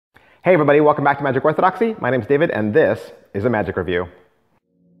Hey everybody, welcome back to Magic Orthodoxy. My name's David and this is a magic review.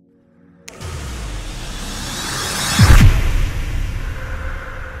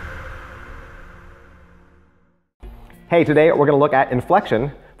 Hey, today we're going to look at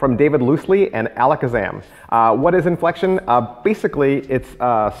Inflexion from David Loosley and Alakazam. What is Inflexion? Basically, it's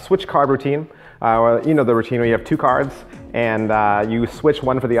a switch card routine. You know the routine where you have two cards and you switch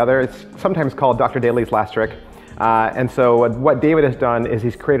one for the other. It's sometimes called Dr. Daly's last trick. And so what David has done is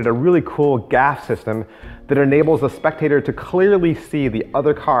he's created a really cool gaff system that enables the spectator to clearly see the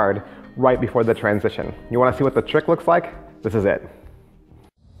other card right before the transition. You want to see what the trick looks like? This is it.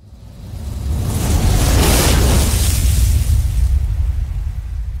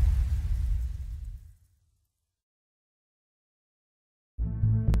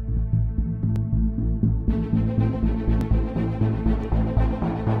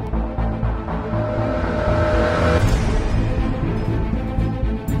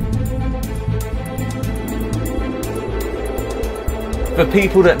 For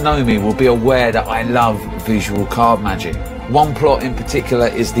people that know me will be aware that I love visual card magic. One plot in particular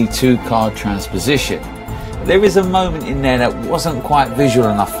is the 2-card transposition. There is a moment in there that wasn't quite visual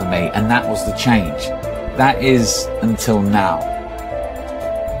enough for me, and that was the change. That is until now.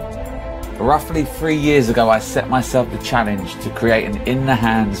 Roughly 3 years ago, I set myself the challenge to create an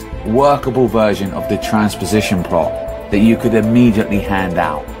in-the-hands, workable version of the transposition plot that you could immediately hand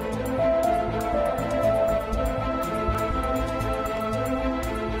out.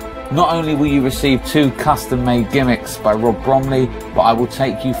 Not only will you receive 2 custom-made gimmicks by Rob Bromley, but I will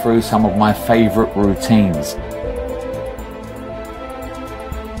take you through some of my favourite routines.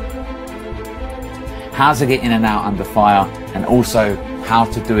 How to get in and out under fire, and also how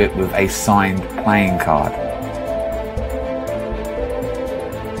to do it with a signed playing card.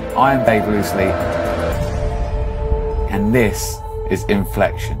 I am Dave Loosley, and this is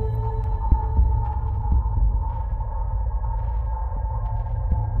Inflexion.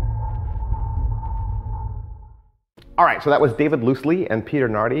 All right, so that was David Loosley and Peter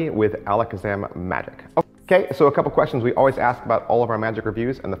Nardi with Alakazam Magic. Okay, so a couple questions we always ask about all of our magic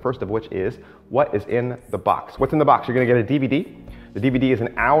reviews, and the first of which is, what is in the box? What's in the box? You're gonna get a DVD. The DVD is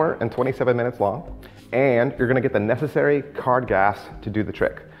 1 hour and 27 minutes long, and you're gonna get the necessary card gaffs to do the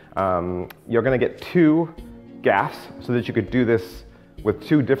trick. You're gonna get 2 gaffs so that you could do this with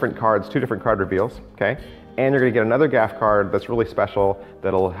 2 different cards, 2 different card reveals, okay? And you're gonna get another gaff card that's really special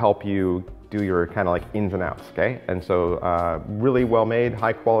that'll help you do your kind of like ins and outs, okay? And so really well made,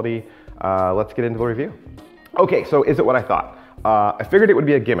 high quality. Let's get into the review. Okay, so is it what I thought? I figured it would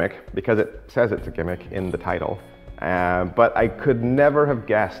be a gimmick because it says it's a gimmick in the title, but I could never have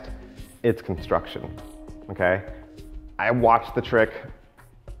guessed its construction, okay? I watched the trick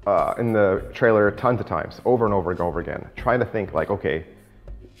in the trailer tons of times, over and over and over again, trying to think like, okay,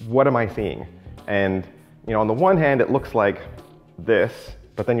 what am I seeing? And you know, on the one hand, it looks like this,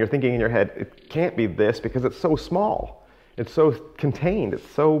 but then you're thinking in your head, it can't be this because it's so small. It's so contained, it's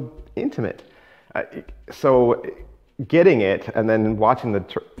so intimate. So getting it and then watching the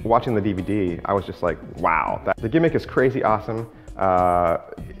DVD, I was just like, wow. The gimmick is crazy awesome.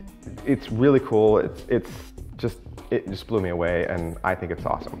 It's really cool. It just blew me away, and I think it's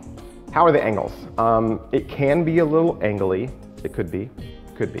awesome. How are the angles? It can be a little angly. It could be,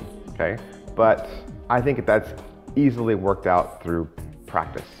 okay? But I think that's easily worked out through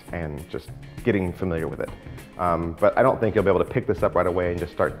practice and just getting familiar with it. But I don't think you'll be able to pick this up right away and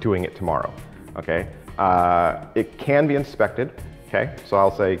just start doing it tomorrow, okay? It can be inspected, okay? So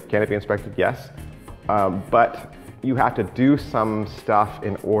I'll say, can it be inspected? Yes. But you have to do some stuff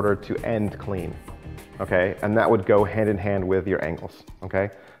in order to end clean, okay? And that would go hand in hand with your angles, okay?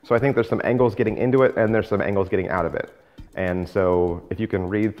 So I think there's some angles getting into it and there's some angles getting out of it. And so if you can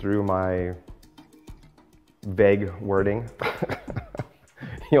read through my vague wording,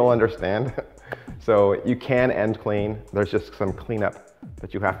 you'll understand. So you can end clean. There's just some cleanup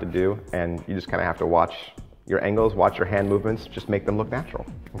that you have to do, and you just kind of have to watch your angles, watch your hand movements, just make them look natural,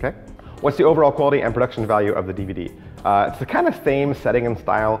 okay? What's the overall quality and production value of the DVD? It's the kind of same setting and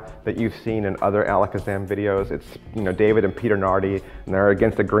style that you've seen in other Alakazam videos. It's, you know, David and Peter Nardi, and they're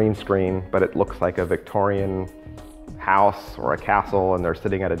against a green screen, but it looks like a Victorian house or a castle, and they're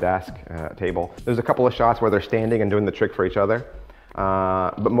sitting at a desk, table. There's a couple of shots where they're standing and doing the trick for each other.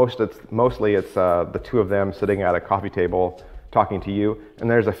 But mostly it's the 2 of them sitting at a coffee table talking to you, and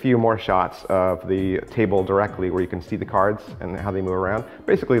there's a few more shots of the table directly where you can see the cards and how they move around.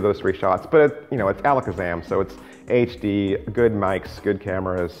 Basically those 3 shots, but you know, it's Alakazam, so it's HD, good mics, good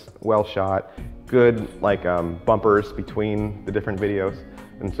cameras, well shot, good like bumpers between the different videos,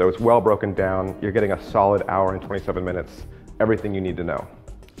 and so it's well broken down. You're getting a solid hour and 27 minutes, everything you need to know.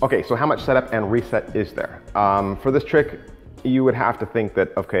 Okay, so how much setup and reset is there? For this trick, you would have to think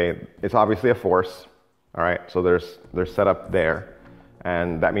that, okay, it's obviously a force, all right? So there's setup there,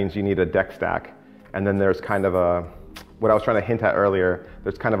 and that means you need a deck stack. And then there's kind of a, what I was trying to hint at earlier,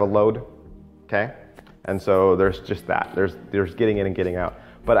 there's kind of a load, okay? And so there's just that, there's getting in and getting out.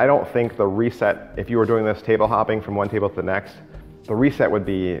 But I don't think the reset, if you were doing this table hopping from one table to the next, the reset would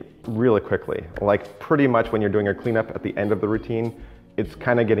be really quickly. Like pretty much when you're doing your cleanup at the end of the routine, it's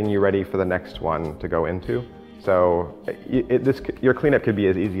kind of getting you ready for the next one to go into. So your cleanup could be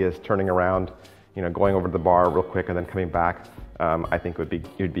as easy as turning around, you know, going over to the bar real quick and then coming back. I think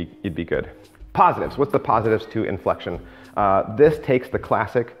you'd be good. Positives, what's the positives to Inflexion? This takes the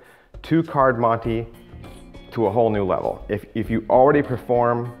classic 2-card Monty to a whole new level. If you already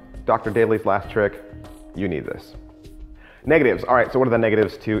perform Dr. Daly's last trick, you need this. Negatives, all right, so what are the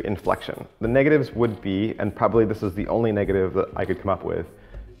negatives to Inflexion? The negatives would be, and probably this is the only negative that I could come up with,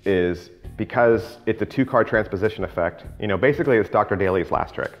 is because it's a 2-card transposition effect, you know, basically it's Dr. Daly's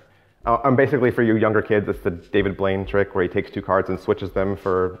last trick. Basically for you younger kids, it's the David Blaine trick where he takes 2 cards and switches them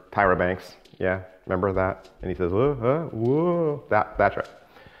for Tyra Banks. Yeah, remember that? And he says, whoa, whoa, that trick.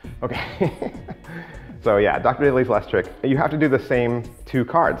 Okay, so yeah, Dr. Daly's last trick. You have to do the same 2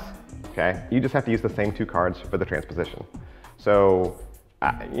 cards, okay? You just have to use the same 2 cards for the transposition. So,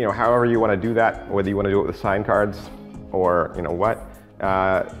 you know, however you want to do that, whether you want to do it with the sign cards or, you know what.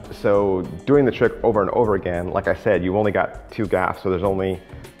 So doing the trick over and over again, like I said, you've only got 2 gaffs, so there's only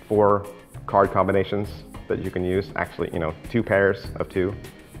 4 card combinations that you can use. Actually, you know, 2 pairs of 2.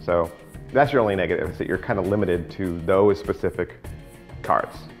 So that's your only negative, is that you're kind of limited to those specific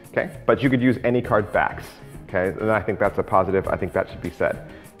cards, okay? But you could use any card backs, okay? And I think that's a positive. I think that should be said.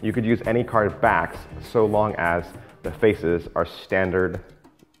 You could use any card backs so long as the faces are standard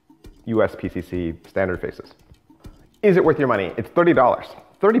USPCC standard faces. Is it worth your money? It's $30.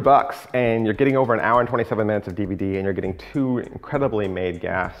 30 bucks, and you're getting over an hour and 27 minutes of DVD, and you're getting 2 incredibly made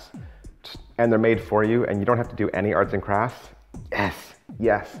gaffs, and they're made for you, and you don't have to do any arts and crafts. Yes,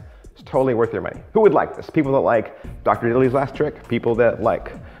 yes, it's totally worth your money. Who would like this? People that like Dr. Daly's last trick, people that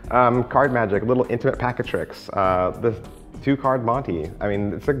like card magic, little intimate packet tricks, the 2-card Monty. I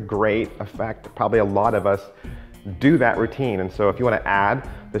mean, it's a great effect. Probably a lot of us do that routine, and so if you want to add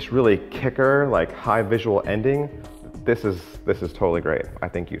this really kicker, like high visual ending, this is totally great. I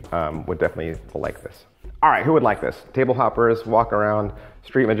think you would definitely like this. All right, who would like this? Table hoppers, walk around,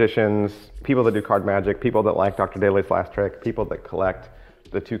 street magicians, people that do card magic, people that like Dr. Daly's last trick, people that collect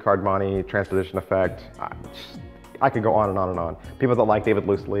the 2-card Monty transposition effect. I could go on and on and on. People that like David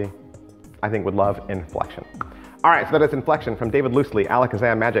Loosley, I think would love Inflexion. All right, so that is Inflexion from David Loosley,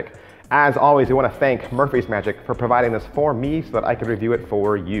 Alakazam Magic. As always, we want to thank Murphy's Magic for providing this for me so that I could review it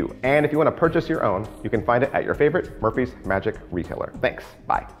for you. And if you want to purchase your own, you can find it at your favorite Murphy's Magic retailer. Thanks,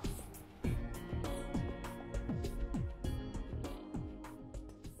 bye.